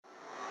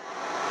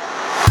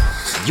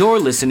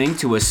You're listening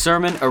to a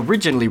sermon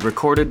originally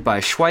recorded by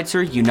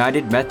Schweitzer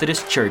United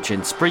Methodist Church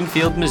in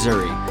Springfield,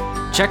 Missouri.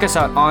 Check us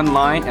out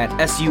online at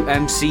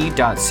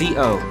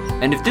sumc.co.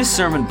 And if this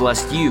sermon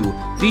blessed you,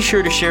 be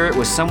sure to share it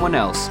with someone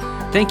else.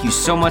 Thank you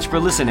so much for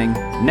listening.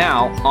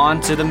 Now,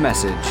 on to the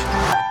message.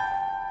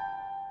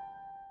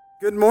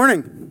 Good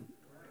morning.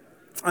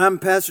 I'm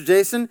Pastor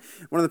Jason,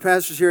 one of the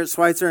pastors here at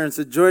Schweitzer, and it's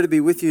a joy to be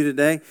with you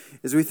today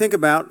as we think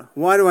about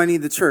why do I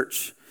need the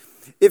church?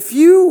 If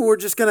you were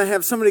just going to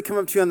have somebody come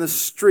up to you on the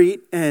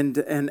street and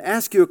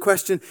ask you a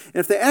question, and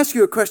if they ask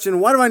you a question,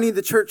 why do I need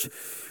the church?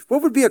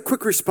 What would be a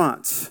quick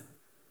response?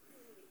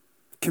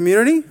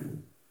 Community?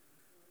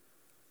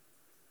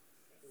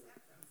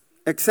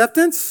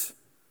 Acceptance?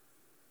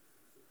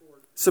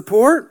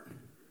 Support?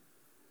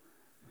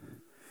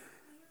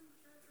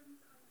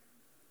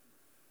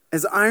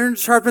 As iron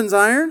sharpens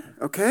iron?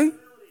 Okay.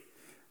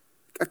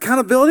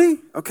 Accountability?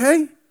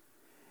 Okay.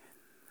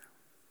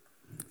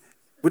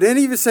 Would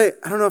any of you say,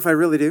 I don't know if I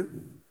really do?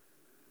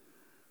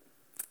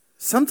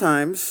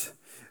 Sometimes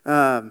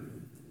some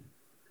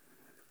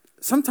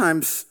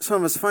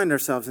of us find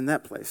ourselves in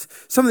that place.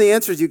 Some of the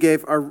answers you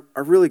gave are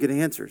really good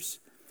answers.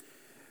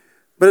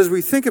 But as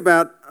we think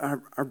about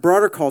our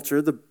broader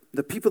culture,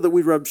 the people that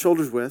we rub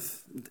shoulders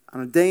with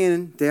on a day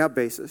in, day out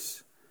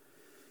basis,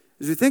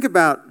 as we think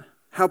about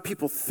how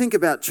people think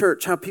about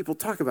church, how people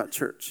talk about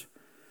church,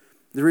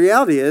 the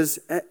reality is,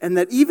 and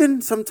that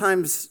even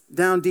sometimes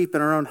down deep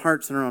in our own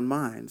hearts and our own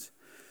minds,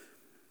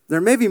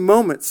 there may be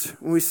moments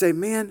when we say,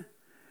 man,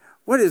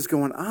 what is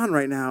going on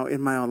right now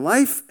in my own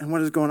life, and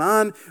what is going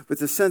on with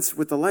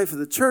the life of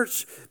the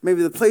church,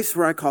 maybe the place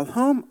where I call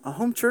home, a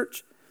home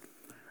church.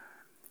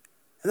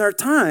 And there are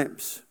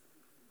times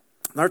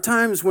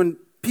when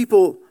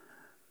people,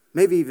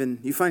 maybe even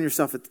you find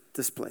yourself at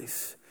this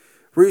place,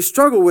 where you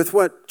struggle with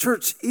what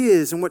church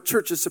is and what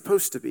church is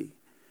supposed to be.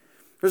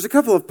 There's a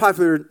couple of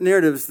popular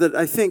narratives that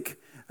I think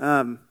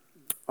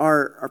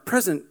are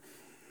present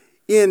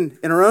in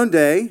our own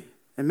day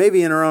and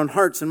maybe in our own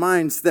hearts and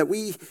minds that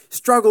we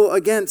struggle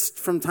against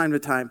from time to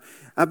time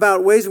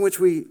about ways in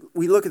which we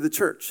look at the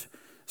church.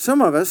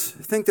 Some of us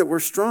think that we're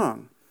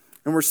strong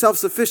and we're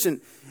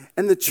self-sufficient,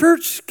 and the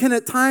church can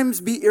at times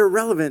be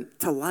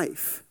irrelevant to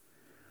life.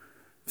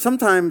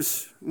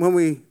 Sometimes when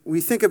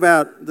we think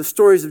about the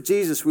stories of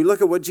Jesus, we look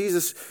at what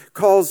Jesus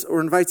calls or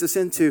invites us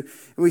into,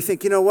 and we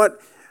think, you know what?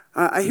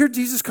 I hear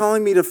Jesus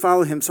calling me to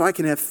follow him so I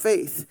can have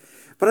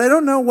faith. But I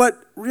don't know what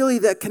really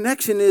that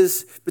connection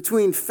is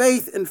between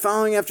faith and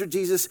following after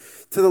Jesus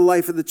to the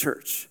life of the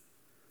church.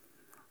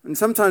 And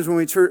sometimes when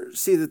we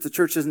see that the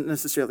church isn't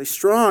necessarily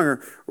strong,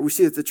 or we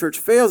see that the church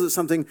fails at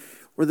something,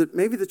 or that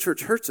maybe the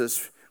church hurts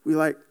us,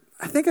 I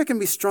think I can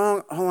be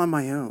strong all on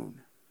my own.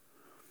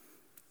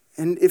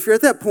 And if you're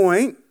at that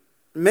point,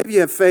 maybe you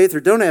have faith or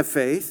don't have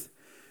faith,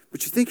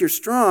 but you think you're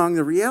strong,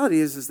 the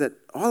reality is that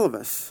all of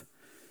us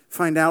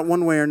find out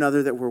one way or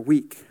another that we're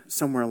weak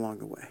somewhere along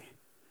the way.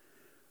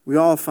 We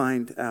all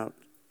find out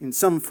in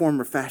some form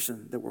or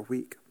fashion that we're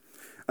weak.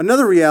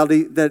 Another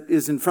reality that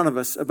is in front of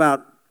us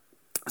about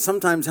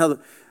sometimes how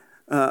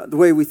the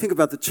way we think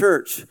about the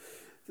church,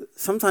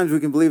 sometimes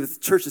we can believe that the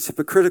church is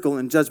hypocritical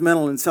and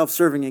judgmental and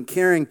self-serving and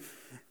caring,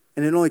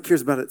 and it only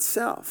cares about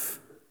itself.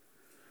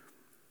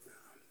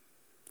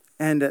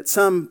 And at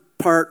some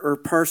part or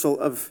parcel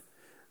of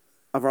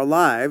our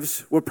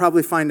lives, we'll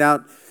probably find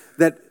out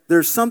that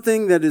there's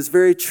something that is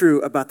very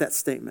true about that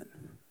statement.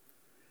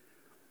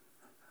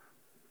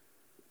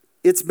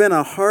 It's been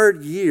a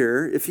hard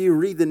year, if you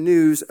read the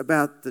news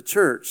about the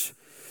church,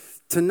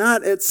 to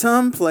not at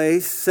some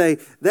place say,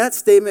 that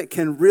statement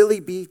can really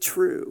be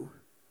true.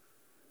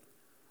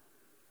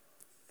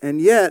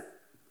 And yet,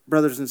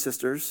 brothers and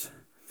sisters,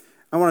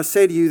 I want to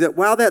say to you that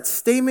while that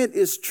statement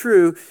is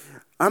true,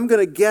 I'm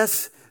going to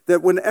guess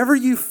that whenever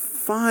you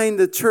find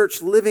the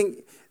church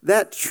living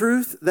that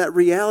truth, that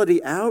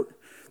reality out,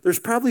 there's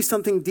probably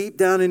something deep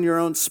down in your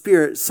own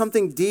spirit,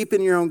 something deep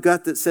in your own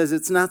gut that says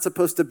it's not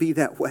supposed to be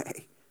that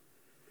way.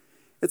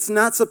 It's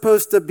not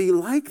supposed to be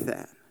like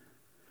that.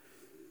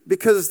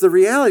 Because the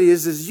reality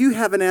is you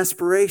have an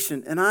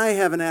aspiration, and I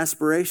have an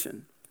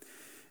aspiration.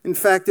 In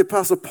fact, the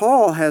Apostle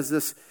Paul has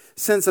this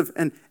sense of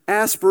an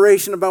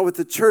aspiration about what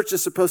the church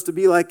is supposed to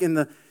be like in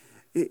the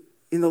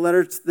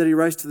letter that he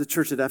writes to the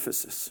church at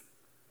Ephesus.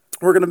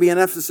 We're going to be in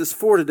Ephesus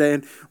 4 today,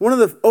 and one of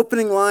the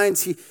opening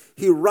lines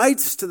he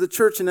writes to the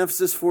church in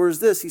Ephesus 4 is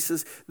this. He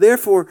says,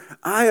 "Therefore,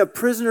 I, a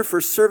prisoner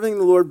for serving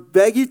the Lord,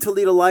 beg you to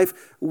lead a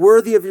life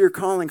worthy of your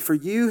calling, for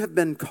you have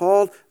been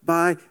called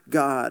by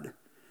God."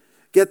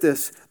 Get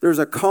this. There's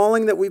a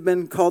calling that we've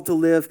been called to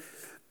live,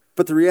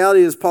 but the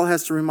reality is Paul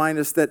has to remind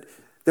us that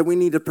we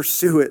need to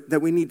pursue it,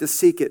 that we need to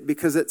seek it,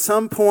 because at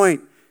some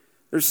point,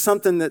 there's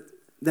something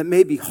that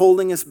may be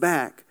holding us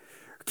back,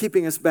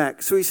 keeping us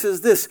back. So he says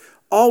this,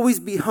 always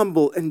be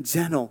humble and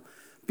gentle.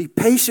 Be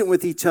patient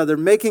with each other,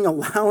 making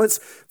allowance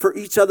for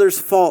each other's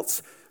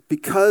faults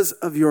because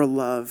of your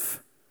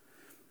love.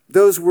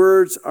 Those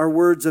words are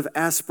words of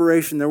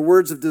aspiration. They're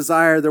words of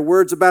desire. They're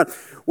words about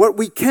what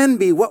we can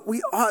be, what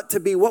we ought to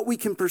be, what we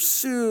can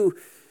pursue.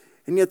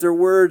 And yet they're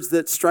words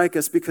that strike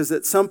us because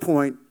at some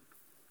point,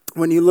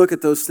 when you look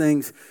at those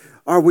things,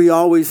 are we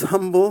always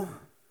humble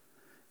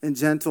and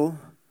gentle?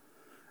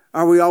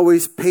 Are we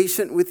always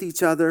patient with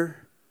each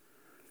other?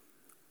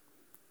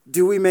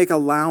 Do we make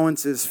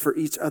allowances for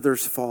each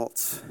other's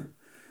faults?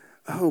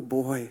 Oh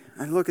boy,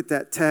 I look at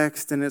that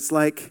text and it's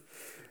like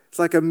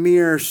a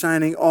mirror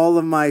shining all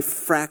of my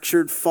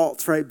fractured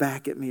faults right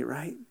back at me,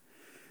 right?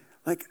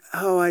 Like,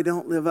 oh, I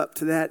don't live up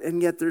to that.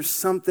 And yet there's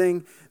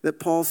something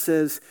that Paul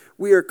says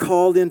we are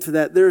called into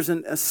that. There's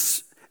an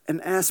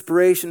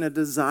aspiration, a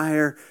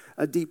desire,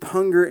 a deep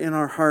hunger in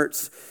our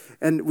hearts.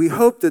 And we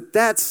hope that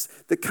that's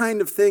the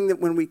kind of thing that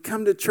when we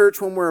come to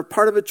church, when we're a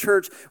part of a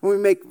church, when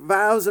we make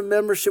vows of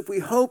membership, we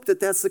hope that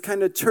that's the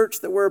kind of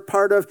church that we're a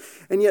part of.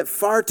 And yet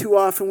far too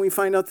often we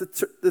find out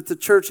that the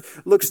church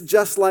looks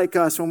just like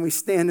us when we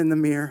stand in the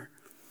mirror.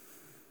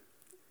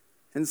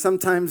 And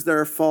sometimes there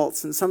are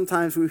faults, and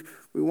sometimes we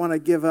want to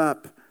give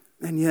up.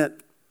 And yet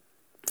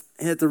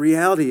the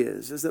reality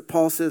is that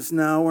Paul says,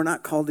 no, we're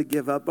not called to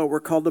give up, but we're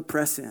called to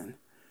press in.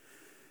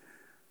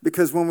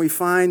 Because when we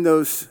find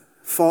those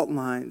fault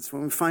lines,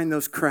 when we find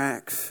those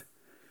cracks,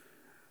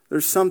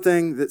 there's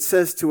something that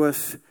says to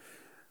us,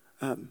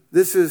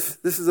 this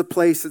is a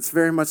place that's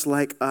very much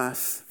like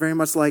us, very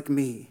much like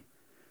me.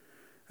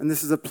 And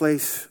this is a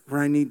place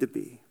where I need to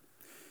be.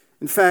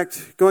 In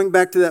fact, going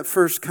back to that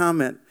first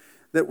comment,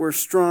 that we're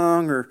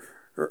strong or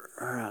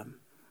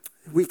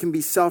we can be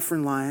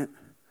self-reliant.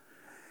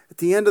 At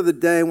the end of the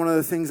day, one of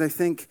the things I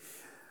think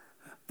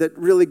that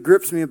really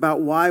grips me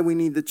about why we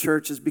need the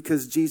church is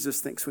because Jesus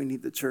thinks we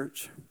need the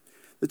church.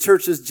 The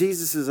church is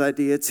Jesus'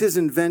 idea. It's his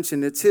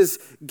invention. It's his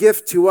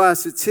gift to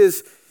us. It's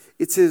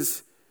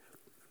his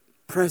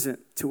present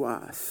to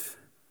us.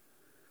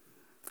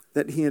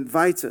 That he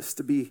invites us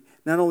to be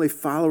not only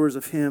followers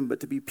of him, but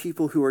to be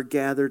people who are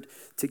gathered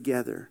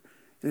together.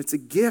 And it's a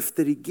gift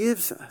that he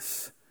gives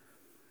us.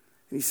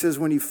 And he says,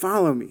 when you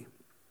follow me,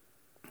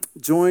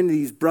 join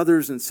these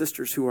brothers and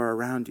sisters who are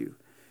around you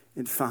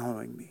in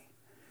following me.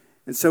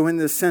 And so in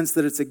the sense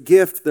that it's a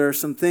gift, there are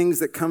some things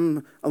that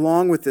come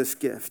along with this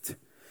gift.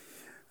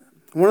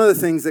 One of the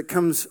things that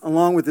comes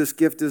along with this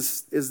gift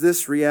is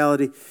this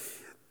reality.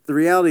 The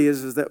reality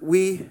is that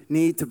we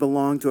need to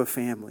belong to a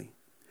family.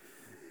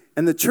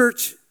 And the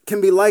church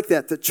can be like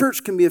that. The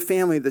church can be a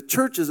family. The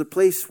church is a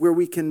place where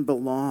we can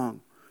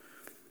belong.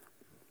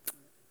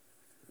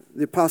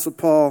 The Apostle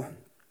Paul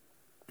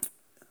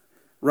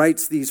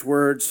writes these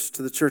words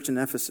to the church in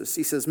Ephesus.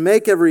 He says,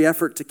 make every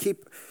effort to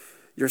keep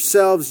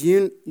yourselves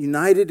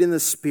united in the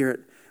Spirit,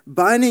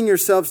 binding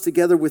yourselves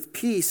together with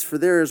peace, for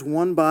there is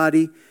one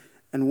body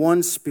and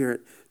one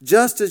Spirit.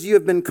 Just as you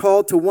have been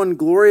called to one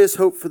glorious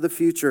hope for the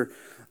future,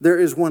 there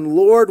is one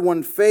Lord,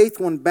 one faith,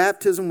 one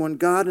baptism, one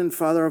God and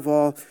Father of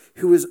all,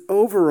 who is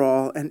over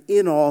all and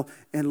in all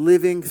and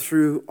living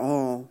through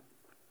all.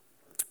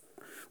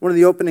 One of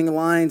the opening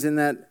lines in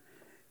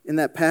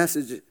that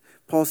passage,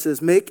 Paul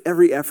says, make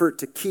every effort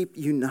to keep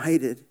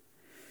united.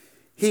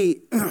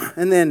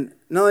 And then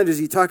not only does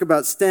he talk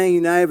about staying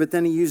united, but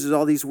then he uses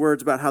all these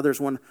words about how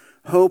there's one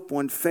hope,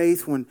 one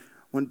faith, one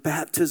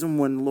baptism,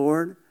 one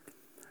Lord,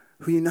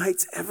 who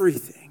unites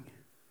everything.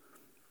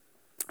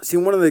 See,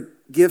 one of the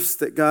gifts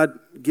that God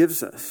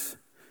gives us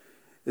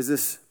is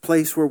this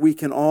place where we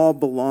can all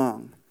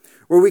belong,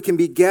 where we can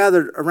be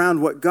gathered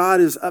around what God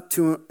is up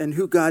to and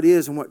who God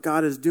is and what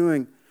God is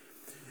doing.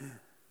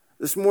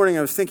 This morning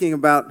I was thinking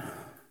about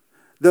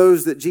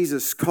those that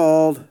Jesus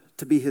called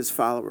to be his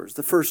followers,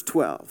 the first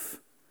 12.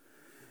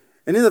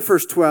 And in the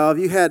first 12,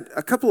 you had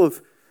a couple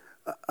of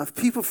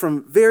people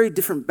from very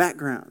different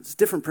backgrounds,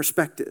 different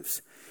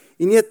perspectives.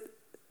 And yet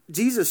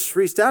Jesus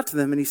reached out to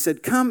them and he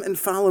said, come and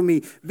follow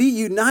me. Be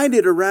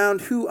united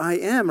around who I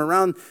am,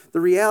 around the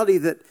reality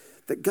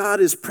that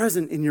God is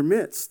present in your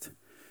midst.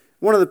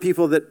 One of the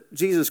people that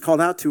Jesus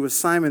called out to was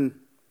Simon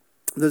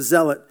the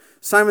Zealot.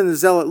 Simon the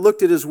Zealot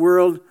looked at his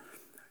world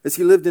as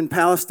he lived in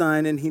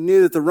Palestine, and he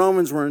knew that the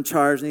Romans were in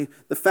charge. And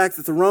the fact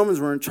that the Romans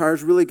were in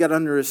charge really got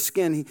under his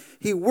skin.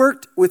 He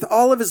worked with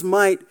all of his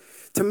might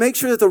to make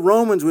sure that the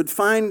Romans would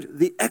find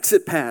the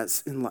exit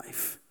paths in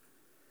life.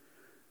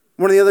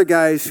 One of the other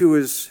guys who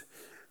was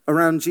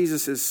around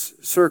Jesus'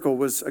 circle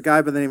was a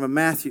guy by the name of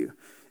Matthew.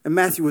 And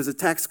Matthew was a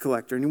tax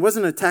collector. And he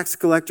wasn't a tax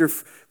collector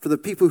for the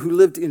people who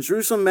lived in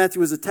Jerusalem. Matthew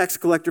was a tax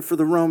collector for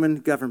the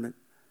Roman government.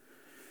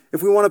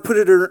 If we want to put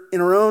it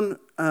in our own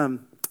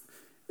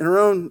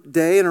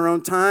day, in our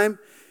own time,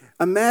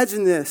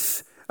 imagine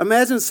this.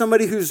 Imagine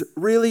somebody who's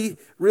really,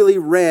 really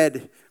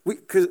red.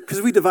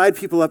 Because we divide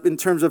people up in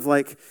terms of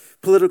like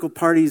political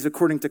parties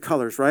according to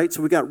colors, right?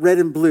 So we got red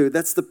and blue.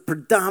 That's the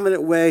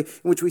predominant way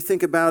in which we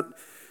think about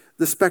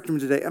the spectrum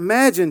today.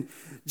 Imagine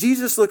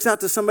Jesus looks out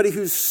to somebody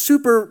who's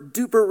super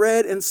duper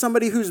red and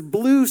somebody who's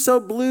blue,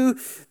 so blue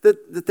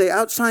that they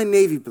outshine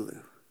navy blue.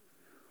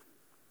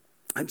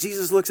 And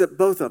Jesus looks at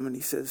both of them and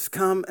he says,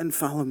 come and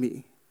follow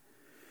me.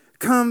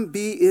 Come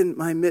be in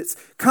my midst.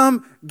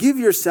 Come give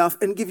yourself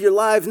and give your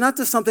lives, not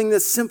to something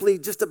that's simply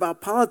just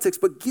about politics,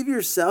 but give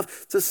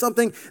yourself to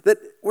something that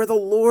where the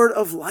Lord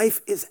of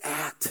life is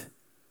at.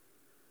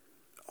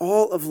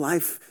 all of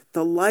life,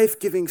 the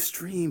life-giving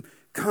stream.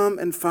 Come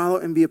and follow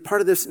and be a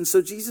part of this. And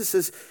so Jesus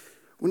says,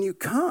 when you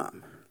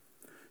come,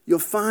 you'll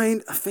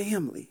find a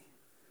family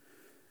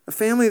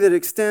that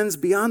extends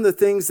beyond the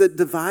things that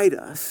divide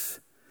us,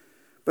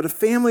 but a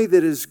family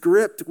that is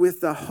gripped with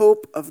the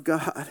hope of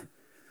God,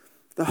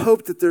 the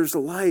hope that there's a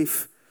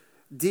life,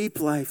 deep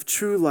life,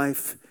 true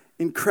life,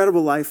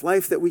 incredible life,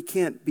 life that we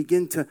can't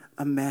begin to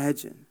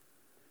imagine.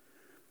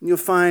 And you'll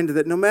find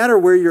that no matter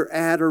where you're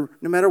at, or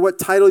no matter what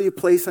title you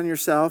place on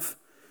yourself,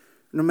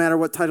 no matter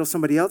what title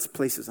somebody else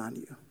places on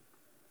you,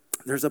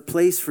 there's a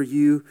place for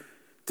you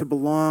to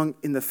belong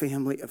in the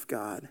family of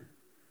God.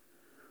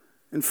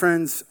 And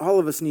friends, all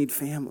of us need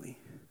family.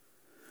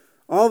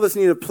 All of us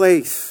need a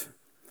place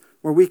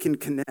where we can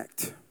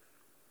connect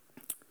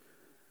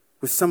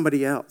with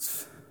somebody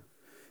else,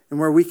 and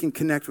where we can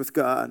connect with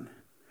God,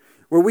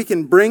 where we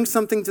can bring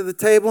something to the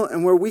table,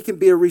 and where we can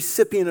be a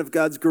recipient of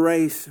God's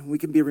grace, and we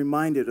can be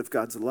reminded of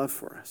God's love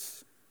for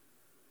us.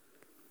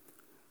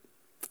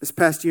 This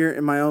past year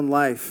in my own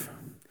life,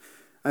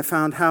 I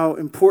found how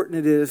important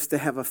it is to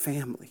have a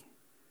family,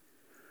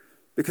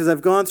 because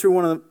I've gone through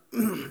one of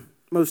the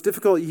most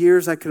difficult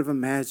years I could have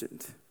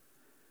imagined.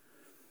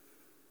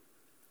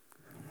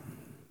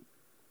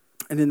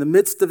 And in the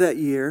midst of that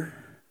year,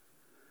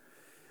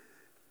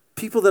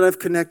 people that I've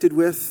connected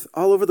with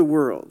all over the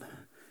world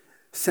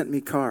sent me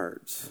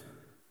cards,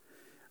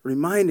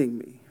 reminding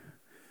me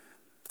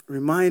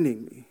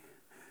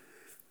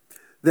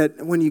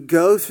that when you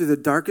go through the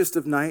darkest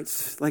of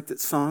nights, like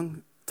that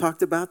song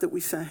talked about that we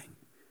sang,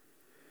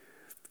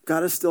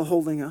 God is still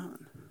holding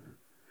on.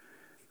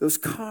 Those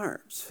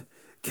cards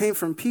came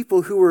from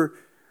people who were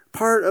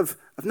part of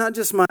not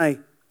just my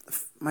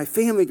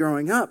family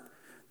growing up,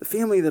 the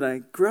family that I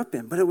grew up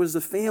in, but it was the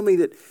family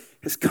that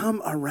has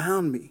come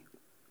around me.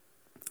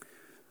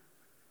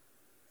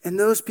 And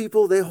those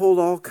people, they hold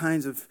all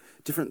kinds of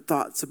different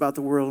thoughts about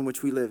the world in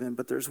which we live in,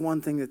 but there's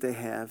one thing that they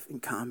have in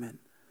common.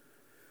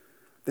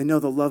 They know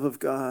the love of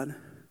God,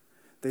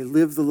 they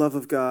live the love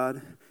of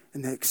God,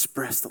 and they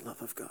express the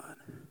love of God.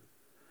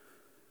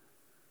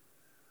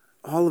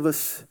 All of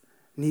us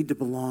need to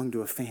belong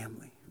to a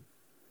family.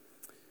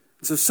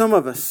 So some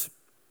of us,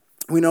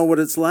 we know what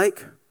it's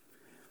like,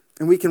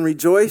 and we can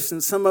rejoice,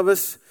 and some of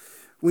us,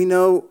 we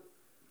know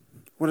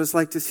what it's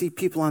like to see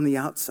people on the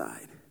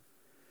outside.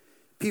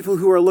 People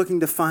who are looking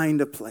to find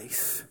a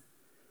place.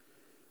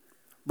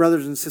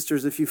 Brothers and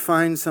sisters, if you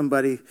find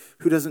somebody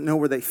who doesn't know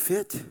where they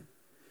fit,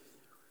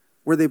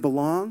 where they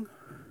belong,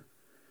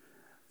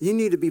 you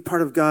need to be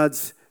part of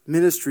God's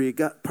ministry,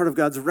 part of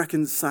God's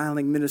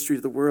reconciling ministry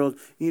to the world.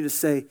 You need to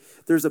say,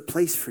 there's a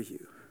place for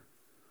you.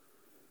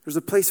 There's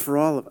a place for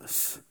all of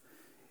us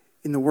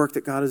in the work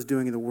that God is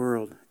doing in the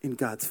world, in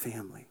God's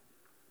family.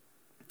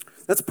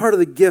 That's part of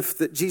the gift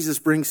that Jesus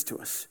brings to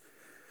us.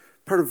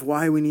 Part of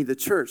why we need the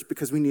church,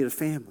 because we need a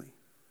family.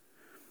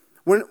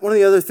 One of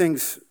the other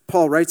things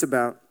Paul writes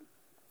about,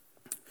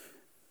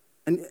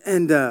 and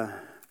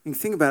you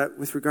think about it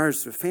with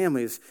regards to a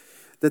family, is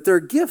that there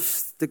are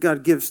gifts that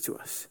God gives to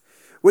us.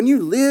 When you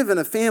live in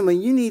a family,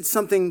 you need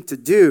something to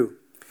do.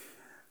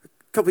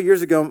 A couple of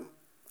years ago,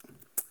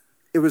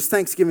 it was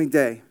Thanksgiving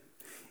Day,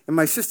 and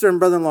my sister and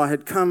brother-in-law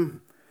had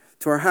come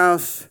to our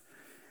house,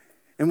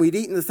 and we'd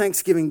eaten the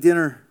Thanksgiving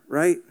dinner,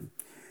 right?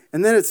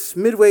 And then it's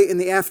midway in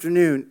the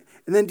afternoon.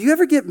 And then do you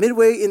ever get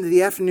midway into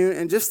the afternoon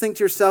and just think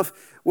to yourself,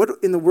 what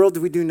in the world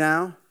do we do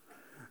now?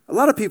 A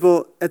lot of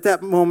people at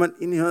that moment,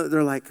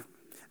 they're like,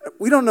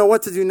 we don't know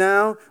what to do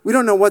now. We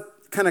don't know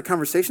what kind of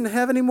conversation to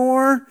have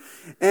anymore.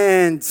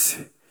 And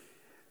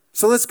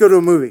so let's go to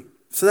a movie.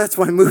 So that's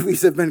why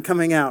movies have been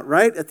coming out,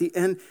 right? At the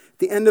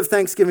end of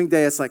Thanksgiving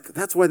Day, it's like,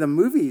 that's why the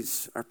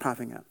movies are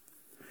popping up.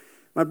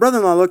 My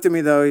brother-in-law looked at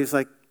me, though. He's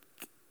like,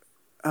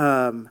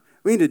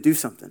 we need to do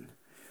something.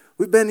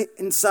 We've been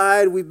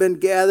inside, we've been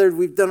gathered,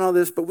 we've done all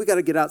this, but we got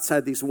to get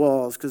outside these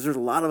walls because there's a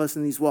lot of us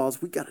in these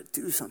walls. We got to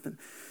do something.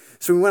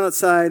 So we went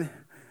outside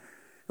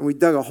and we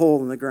dug a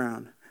hole in the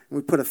ground. And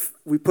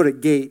we put a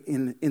gate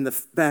in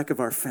the back of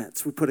our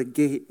fence. We put a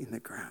gate in the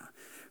ground.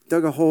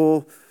 Dug a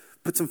hole,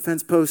 put some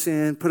fence posts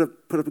in, put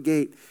up a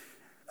gate.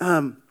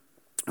 When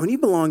you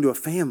belong to a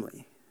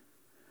family,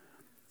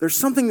 there's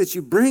something that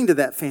you bring to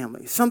that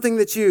family, something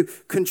that you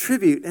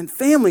contribute. And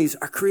families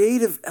are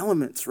creative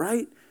elements,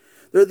 right?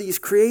 They're these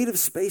creative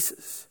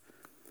spaces.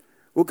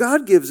 Well,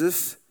 God gives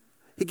us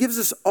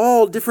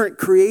all different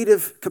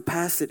creative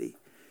capacity.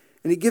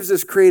 And he gives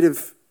us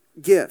creative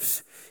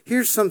gifts.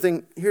 Here's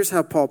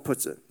how Paul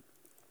puts it.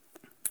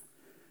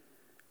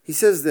 He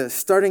says this,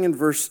 starting in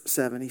verse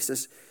 7. He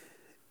says,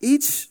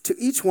 to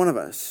each one of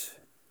us,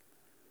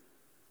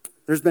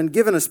 there's been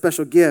given a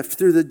special gift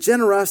through the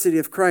generosity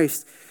of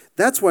Christ.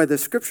 That's why the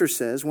scripture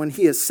says, when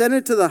he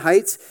ascended to the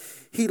heights,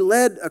 he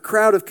led a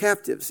crowd of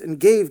captives and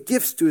gave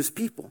gifts to his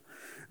people.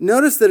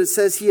 Notice that it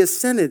says he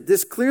ascended.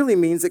 This clearly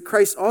means that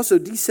Christ also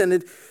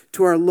descended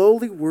to our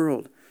lowly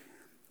world.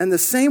 And the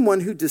same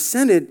one who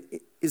descended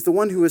is the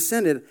one who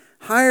ascended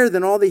higher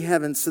than all the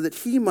heavens so that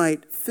he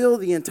might fill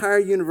the entire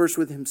universe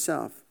with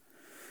himself.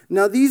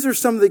 Now, these are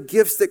some of the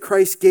gifts that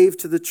Christ gave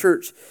to the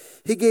church.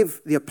 He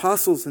gave the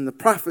apostles and the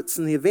prophets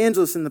and the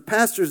evangelists and the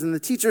pastors and the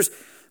teachers.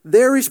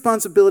 Their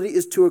responsibility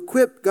is to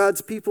equip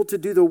God's people to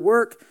do the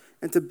work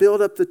and to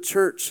build up the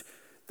church,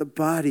 the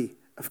body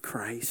of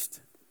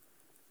Christ.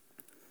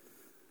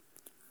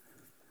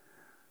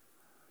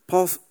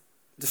 Paul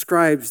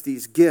describes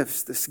these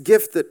gifts, this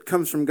gift that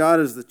comes from God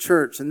as the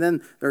church, and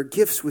then there are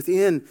gifts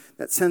within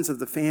that sense of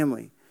the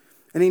family.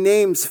 And he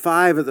names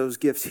 5 of those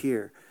gifts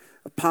here: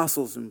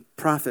 apostles and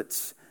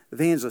prophets,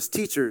 evangelists,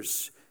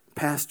 teachers,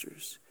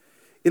 pastors.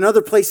 In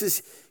other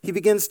places, he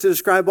begins to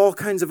describe all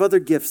kinds of other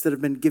gifts that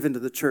have been given to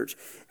the church.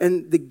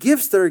 And the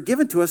gifts that are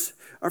given to us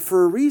are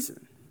for a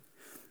reason.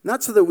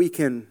 Not so that we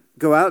can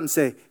go out and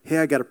say, hey,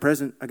 I got a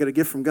present, I got a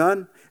gift from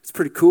God. It's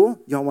pretty cool.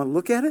 Y'all want to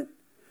look at it?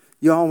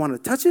 Y'all want to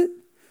touch it?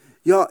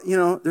 Y'all,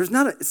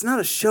 it's not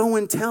a show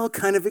and tell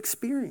kind of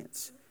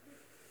experience.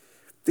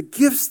 The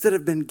gifts that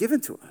have been given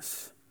to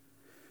us,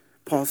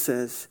 Paul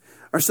says,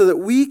 are so that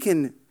we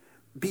can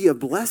be a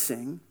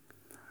blessing.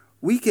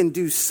 We can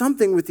do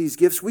something with these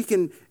gifts. We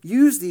can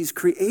use these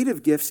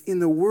creative gifts in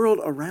the world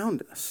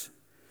around us.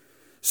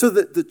 So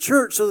that the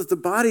church, so that the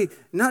body,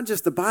 not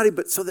just the body,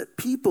 but so that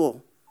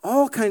people,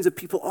 all kinds of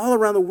people all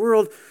around the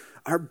world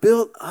are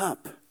built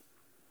up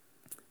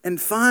and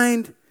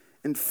find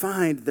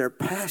their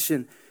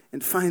passion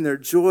and find their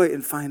joy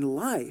and find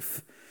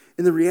life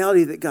in the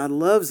reality that God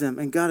loves them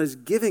and God is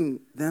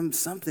giving them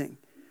something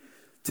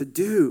to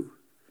do.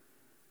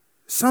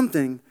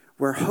 Something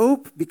where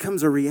hope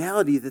becomes a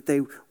reality that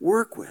they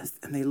work with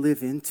and they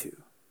live into.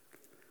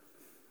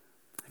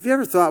 Have you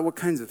ever thought what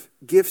kinds of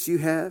gifts you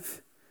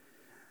have?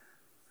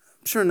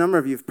 I'm sure a number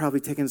of you have probably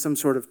taken some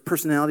sort of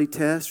personality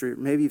test, or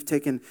maybe you've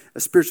taken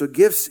a spiritual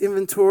gifts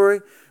inventory,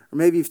 or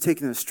maybe you've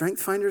taken a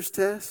Strength Finders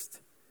test.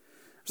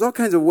 There's all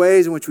kinds of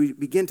ways in which we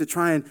begin to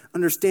try and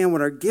understand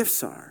what our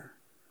gifts are.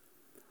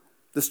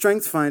 The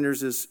Strength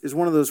Finders is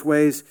one of those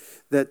ways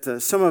that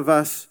some of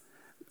us,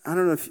 I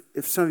don't know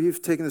if some of you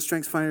have taken the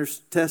Strength Finders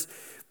test,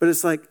 but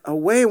it's like a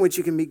way in which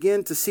you can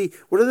begin to see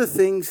what are the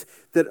things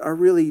that are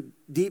really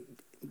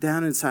deep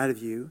down inside of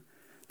you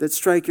that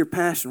strike your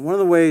passion. One of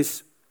the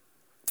ways,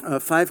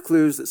 5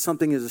 clues that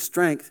something is a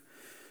strength,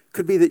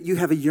 could be that you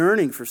have a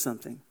yearning for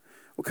something.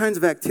 What kinds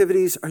of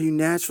activities are you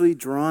naturally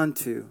drawn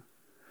to?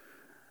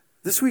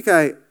 This week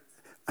I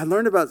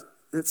learned about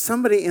that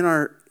somebody in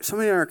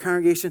our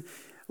congregation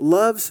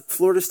loves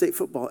Florida State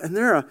football, and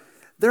they're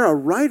a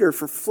writer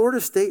for Florida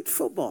State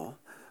football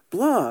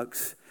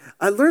blogs.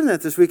 I learned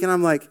that this week, and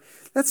I'm like,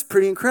 that's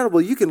pretty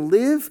incredible. You can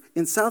live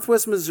in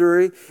Southwest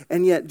Missouri,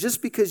 and yet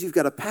just because you've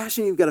got a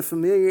passion, you've got a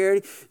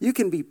familiarity, you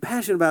can be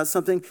passionate about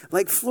something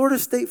like Florida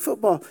State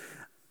football.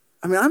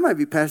 I mean, I might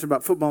be passionate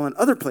about football in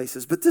other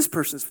places, but this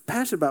person's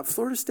passionate about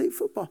Florida State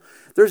football.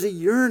 There's a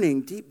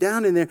yearning deep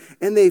down in there,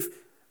 and they've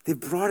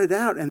brought it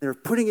out, and they're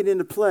putting it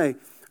into play.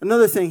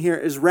 Another thing here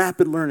is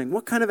rapid learning.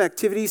 What kind of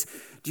activities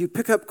do you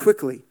pick up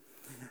quickly?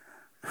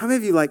 How many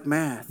of you like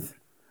math?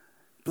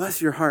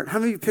 Bless your heart. How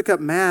many of you pick up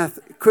math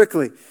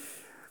quickly?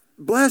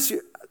 Bless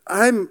you.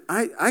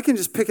 I can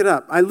just pick it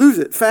up. I lose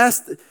it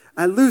fast.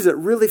 I lose it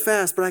really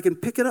fast, but I can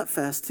pick it up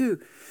fast too.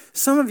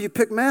 Some of you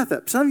pick math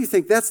up. Some of you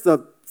think that's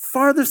the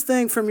farthest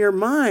thing from your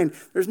mind.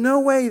 There's no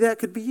way that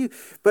could be you.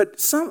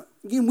 But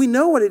we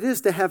know what it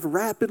is to have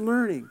rapid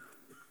learning.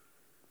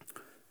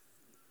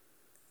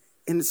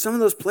 In some of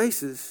those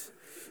places,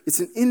 it's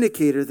an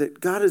indicator that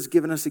God has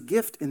given us a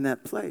gift in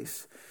that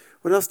place.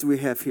 What else do we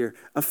have here?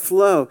 A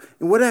flow.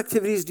 And what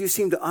activities do you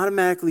seem to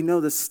automatically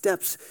know the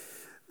steps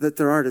that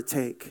there are to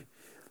take?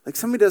 Like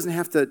somebody doesn't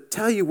have to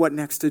tell you what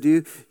next to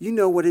do. You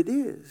know what it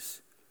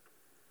is.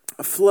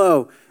 A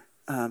flow.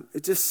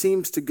 It just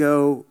seems to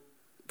go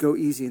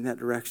easy in that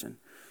direction.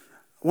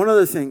 One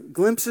other thing,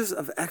 glimpses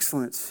of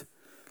excellence.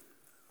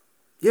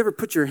 You ever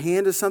put your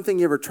hand to something?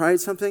 You ever tried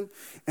something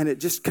and it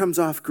just comes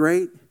off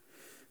great?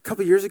 A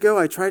couple years ago,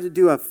 I tried to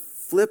do a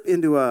flip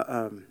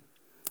I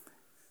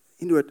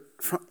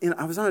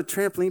was on a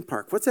trampoline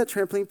park. What's that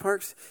trampoline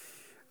parks?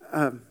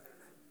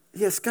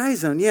 Sky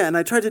Zone. Yeah, and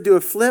I tried to do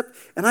a flip,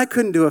 and I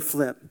couldn't do a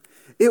flip.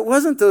 It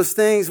wasn't those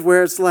things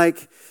where it's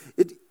like,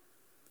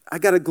 I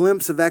got a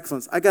glimpse of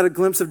excellence. I got a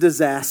glimpse of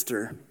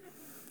disaster.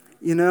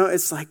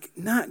 It's like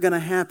not going to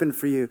happen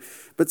for you.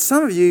 But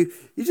some of you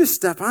just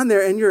step on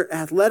there, and you're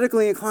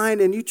athletically inclined,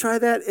 and you try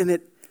that,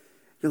 and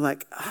you're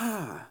like,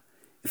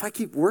 if I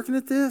keep working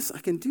at this, I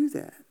can do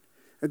that.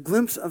 A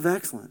glimpse of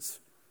excellence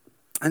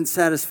and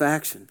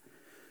satisfaction.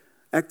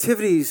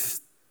 Activities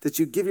that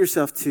you give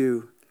yourself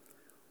to,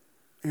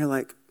 and you're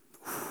like,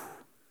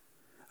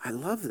 I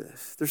love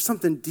this. There's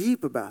something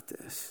deep about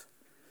this.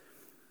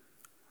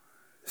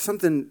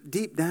 Something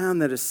deep down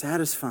that is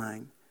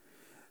satisfying,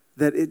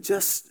 that it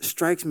just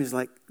strikes me as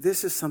like,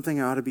 this is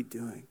something I ought to be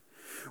doing.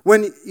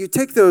 When you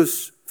take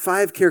those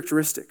 5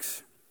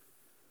 characteristics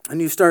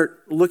and you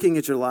start looking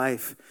at your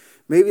life,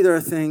 maybe there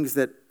are things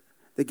that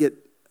get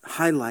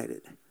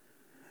highlighted.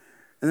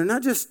 And they're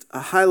not just a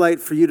highlight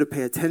for you to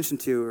pay attention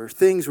to or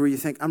things where you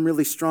think, I'm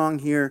really strong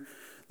here,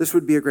 this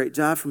would be a great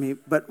job for me.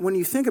 But when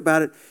you think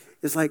about it,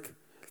 it's like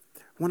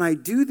when I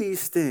do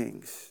these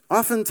things,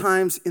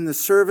 oftentimes in the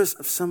service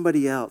of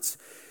somebody else,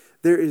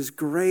 there is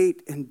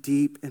great and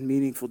deep and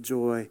meaningful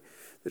joy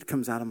that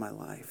comes out of my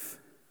life.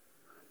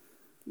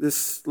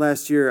 This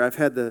last year, I've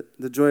had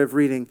the joy of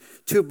reading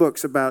 2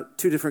 books about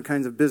 2 different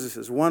kinds of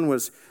businesses. One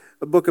was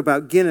a book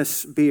about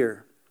Guinness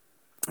beer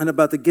and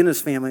about the Guinness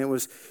family. It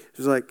was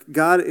like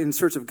God in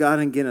Search of God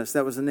and Guinness.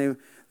 That was the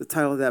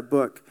title of that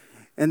book.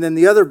 And then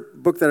the other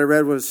book that I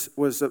read was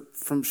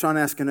from Sean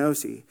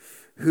Askinosie,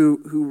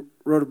 who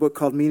wrote a book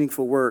called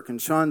Meaningful Work.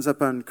 And Sean's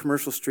up on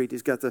Commercial Street.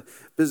 He's got the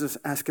business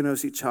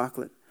Askinosie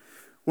chocolate.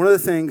 One of the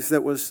things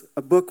that was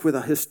a book with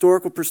a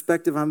historical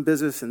perspective on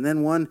business, and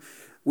then one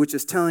which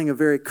is telling a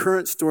very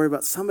current story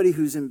about somebody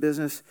who's in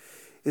business,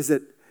 is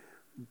that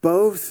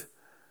both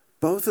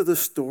of the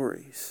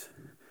stories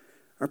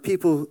are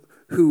people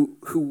who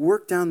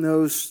work down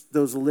those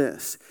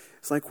lists.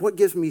 It's like, what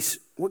gives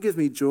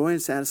me joy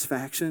and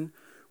satisfaction?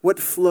 What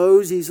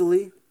flows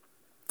easily?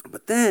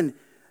 But then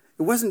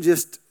it wasn't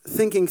just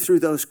thinking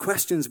through those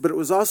questions, but it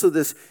was also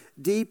this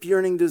deep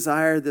yearning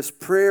desire, this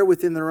prayer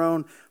within their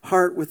own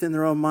heart, within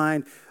their own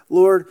mind.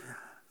 Lord,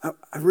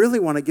 I really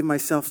want to give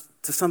myself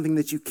to something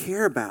that you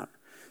care about,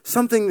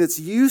 something that's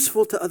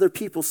useful to other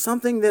people,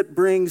 something that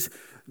brings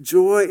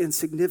joy and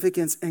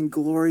significance and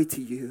glory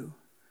to you.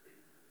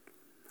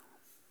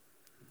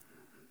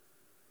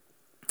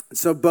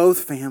 So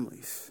both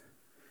families,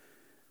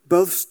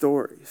 both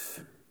stories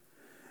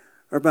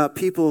are about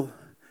people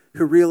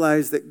who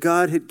realized that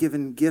God had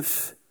given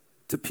gifts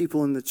to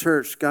people in the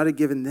church. God had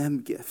given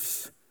them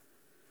gifts.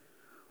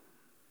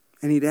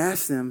 And he'd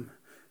asked them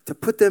to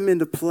put them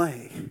into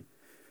play.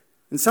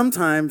 And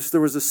sometimes there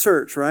was a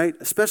search, right?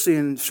 Especially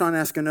in Sean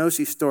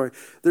Askinosie's story.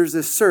 There's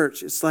this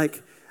search. It's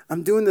like,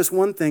 I'm doing this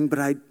one thing, but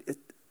I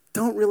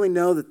don't really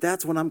know that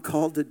that's what I'm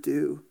called to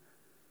do.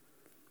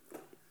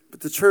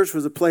 But the church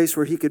was a place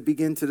where he could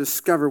begin to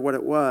discover what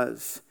it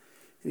was.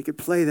 And he could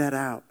play that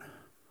out.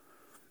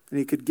 And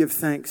he could give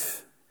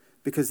thanks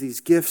because these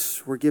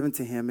gifts were given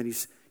to him, and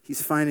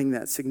he's finding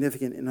that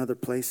significant in other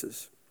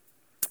places.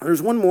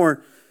 There's one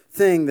more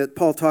thing that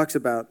Paul talks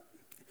about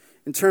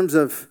in terms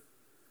of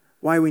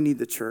why we need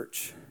the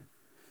church.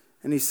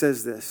 And he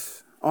says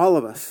this: all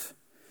of us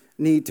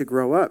need to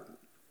grow up.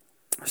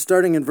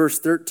 Starting in verse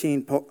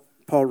 13,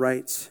 Paul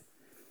writes,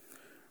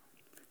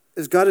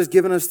 as God has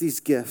given us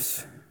these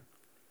gifts,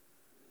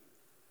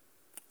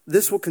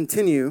 this will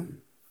continue,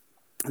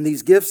 and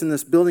these gifts and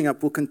this building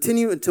up will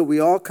continue until we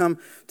all come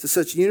to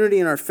such unity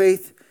in our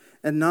faith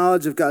and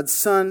knowledge of God's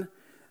Son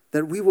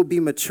that we will be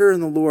mature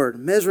in the Lord,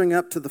 measuring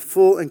up to the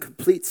full and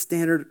complete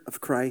standard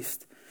of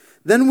Christ.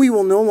 Then we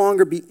will no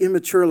longer be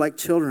immature like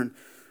children.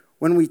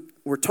 When we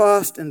were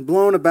tossed and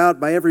blown about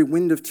by every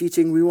wind of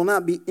teaching, we will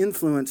not be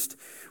influenced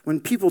when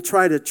people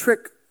try to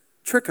trick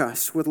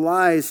us with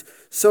lies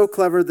so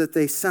clever that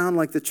they sound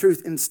like the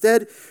truth.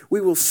 Instead, we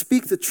will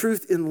speak the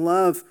truth in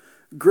love,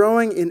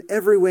 growing in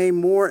every way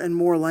more and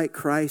more like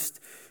Christ,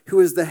 who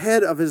is the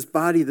head of his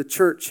body, the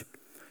church.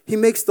 He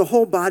makes the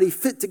whole body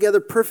fit together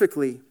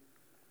perfectly.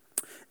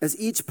 As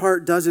each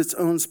part does its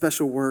own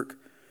special work,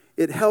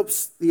 it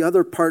helps the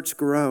other parts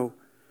grow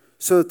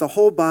so that the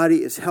whole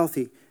body is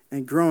healthy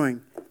and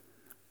growing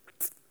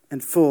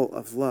and full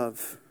of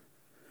love.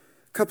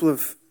 A couple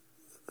of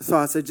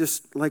thoughts I'd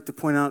just like to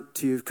point out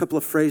to you, a couple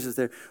of phrases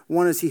there.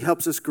 One is he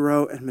helps us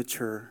grow and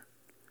mature.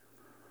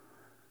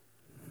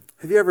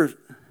 Have you ever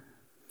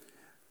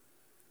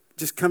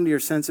just come to your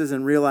senses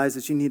and realize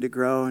that you need to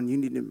grow and you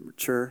need to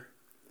mature?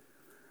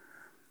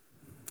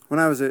 When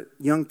I was a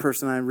young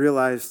person, I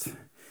realized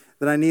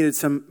that I needed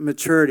some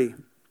maturity.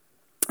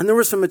 And there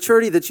was some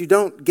maturity that you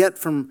don't get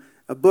from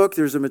a book.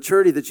 There's a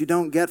maturity that you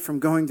don't get from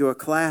going to a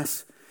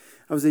class.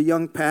 I was a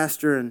young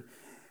pastor, and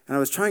I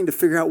was trying to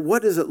figure out,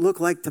 what does it look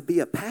like to be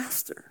a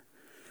pastor?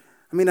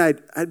 I mean,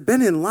 I'd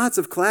been in lots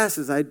of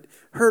classes. I'd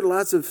heard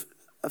lots of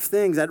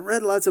things. I'd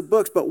read lots of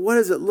books, but what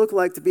does it look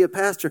like to be a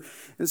pastor?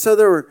 And so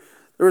there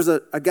was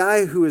a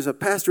guy who was a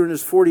pastor in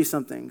his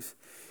 40-somethings,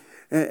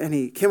 and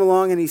he came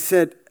along and he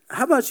said,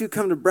 how about you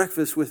come to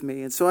breakfast with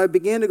me? And so I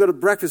began to go to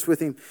breakfast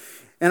with him.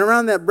 And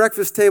around that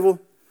breakfast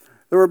table,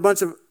 there were a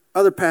bunch of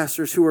other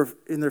pastors who were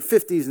in their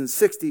 50s and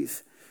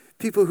 60s,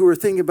 people who were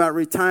thinking about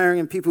retiring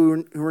and people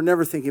who were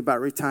never thinking about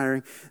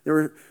retiring.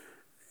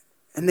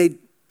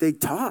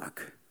 They'd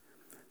talk.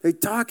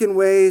 They'd talk in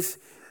ways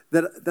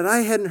that I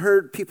hadn't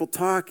heard people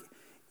talk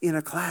in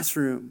a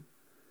classroom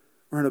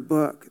or in a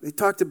book. They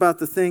talked about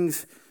the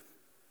things,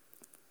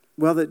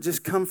 that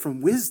just come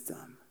from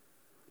wisdom,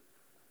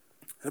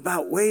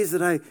 about ways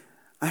that I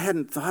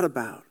hadn't thought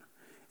about.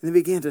 And they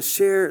began to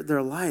share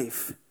their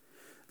life.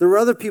 There were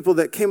other people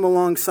that came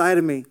alongside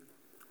of me.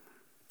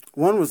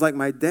 One was like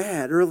my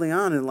dad early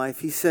on in life.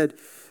 He said,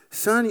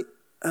 son,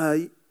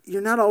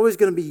 you're not always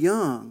going to be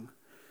young.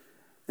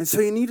 And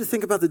so you need to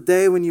think about the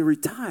day when you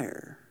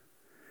retire.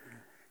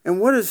 And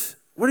what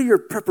are your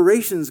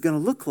preparations going to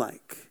look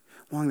like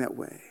along that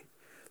way?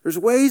 There's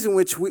ways in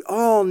which we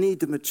all need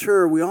to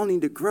mature. We all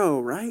need to grow,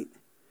 right?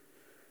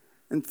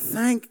 And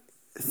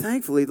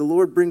thankfully, the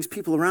Lord brings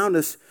people around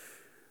us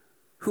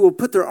who will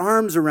put their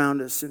arms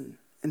around us and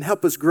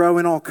help us grow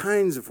in all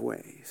kinds of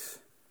ways.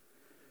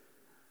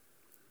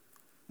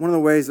 One of the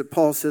ways that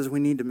Paul says we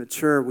need to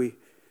mature, we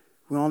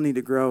all need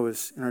to grow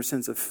is in our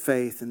sense of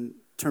faith in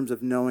terms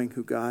of knowing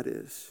who God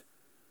is.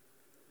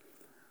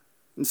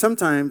 And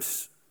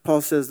sometimes,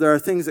 Paul says, there are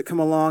things that come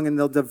along and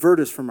they'll divert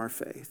us from our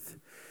faith.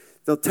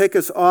 They'll take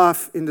us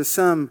off into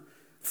some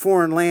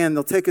foreign land.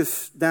 They'll take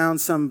us down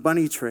some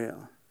bunny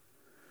trail.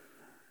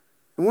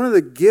 And one of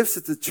the gifts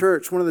that the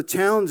church, one of the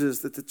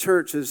challenges that the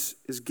church is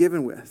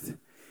given with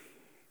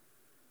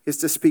is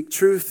to speak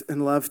truth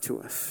and love to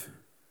us.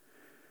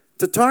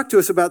 To talk to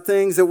us about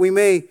things that we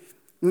may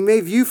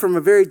view from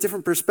a very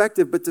different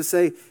perspective, but to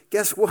say,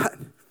 guess what?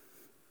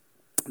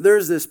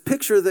 There's this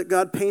picture that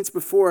God paints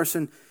before us,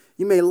 and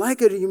you may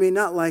like it or you may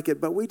not like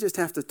it, but we just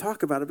have to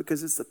talk about it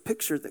because it's the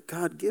picture that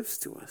God gives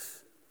to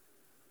us.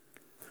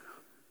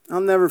 I'll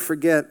never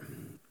forget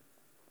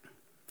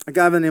a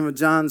guy by the name of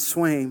John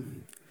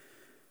Swain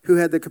who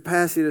had the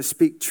capacity to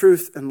speak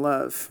truth and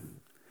love.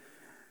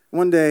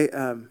 One day,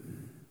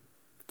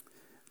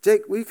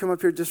 Jake, will you come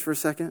up here just for a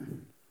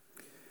second?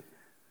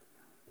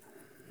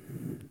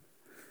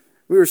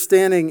 We were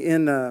standing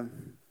in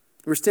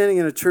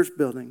a church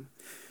building.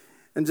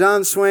 And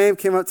John Swain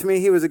came up to me.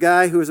 He was a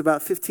guy who was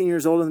about 15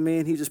 years older than me,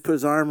 and he just put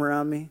his arm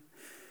around me.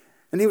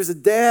 And he was a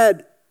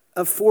dad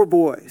of 4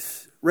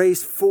 boys,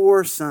 raised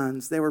 4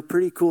 sons. They were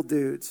pretty cool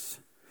dudes.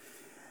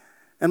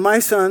 And my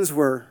sons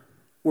were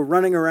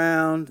running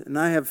around, and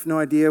I have no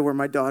idea where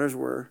my daughters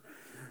were.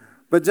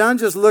 But John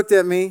just looked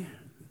at me,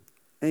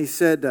 and he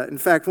said, in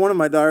fact, one of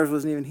my daughters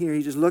wasn't even here.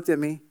 He just looked at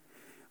me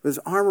with his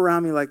arm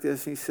around me like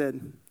this, and he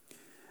said,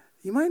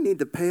 you might need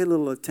to pay a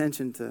little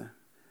attention to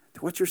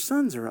what your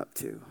sons are up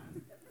to.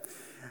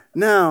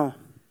 Now,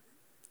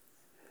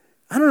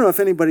 I don't know if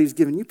anybody's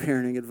given you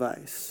parenting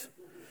advice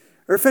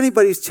or if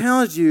anybody's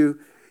challenged you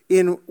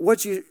in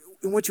what you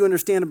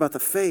understand about the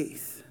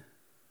faith.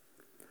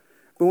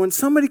 But when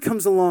somebody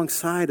comes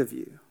alongside of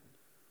you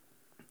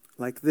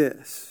like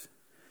this,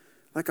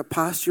 like a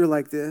posture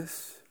like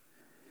this,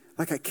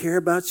 like I care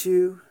about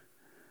you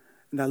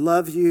and I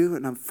love you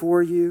and I'm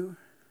for you,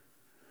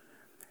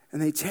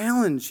 and they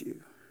challenge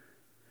you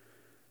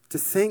to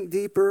think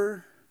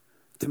deeper,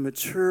 to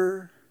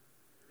mature,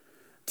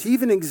 to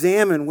even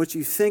examine what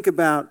you think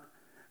about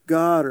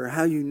God or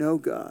how you know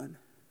God,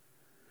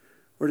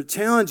 or to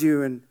challenge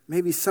you in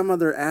maybe some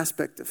other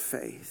aspect of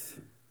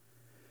faith.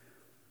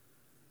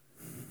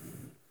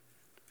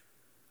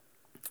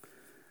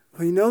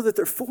 Well, you know that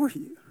they're for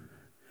you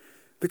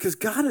because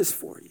God is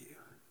for you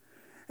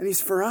and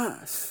He's for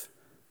us.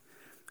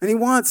 And He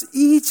wants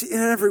each and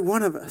every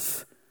one of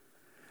us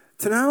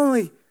to not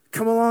only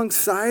come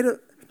alongside of...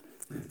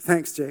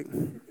 Thanks, Jake.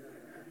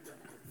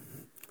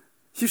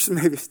 You should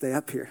maybe stay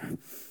up here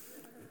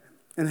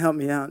and help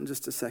me out in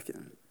just a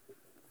second.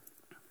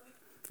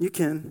 You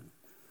can.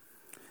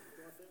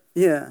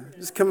 Yeah,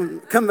 just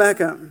come back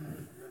up.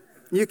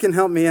 You can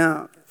help me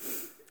out.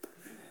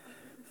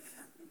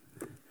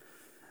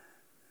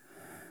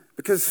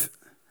 Because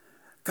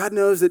God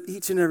knows that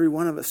each and every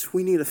one of us,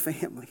 we need a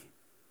family.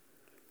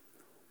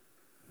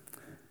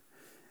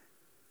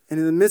 And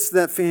in the midst of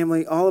that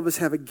family, all of us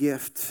have a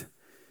gift,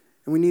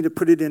 and we need to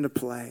put it into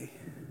play.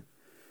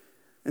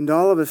 And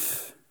all of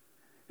us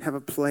have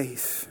a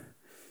place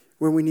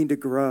where we need to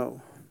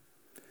grow.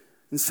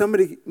 And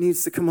somebody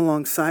needs to come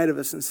alongside of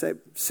us and say,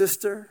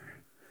 sister,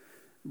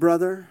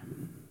 brother,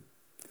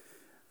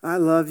 I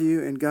love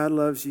you and God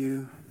loves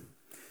you.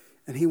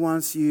 And He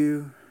wants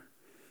you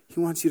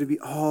to be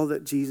all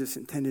that Jesus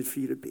intended for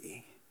you to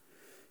be.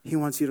 He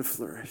wants you to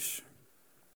flourish.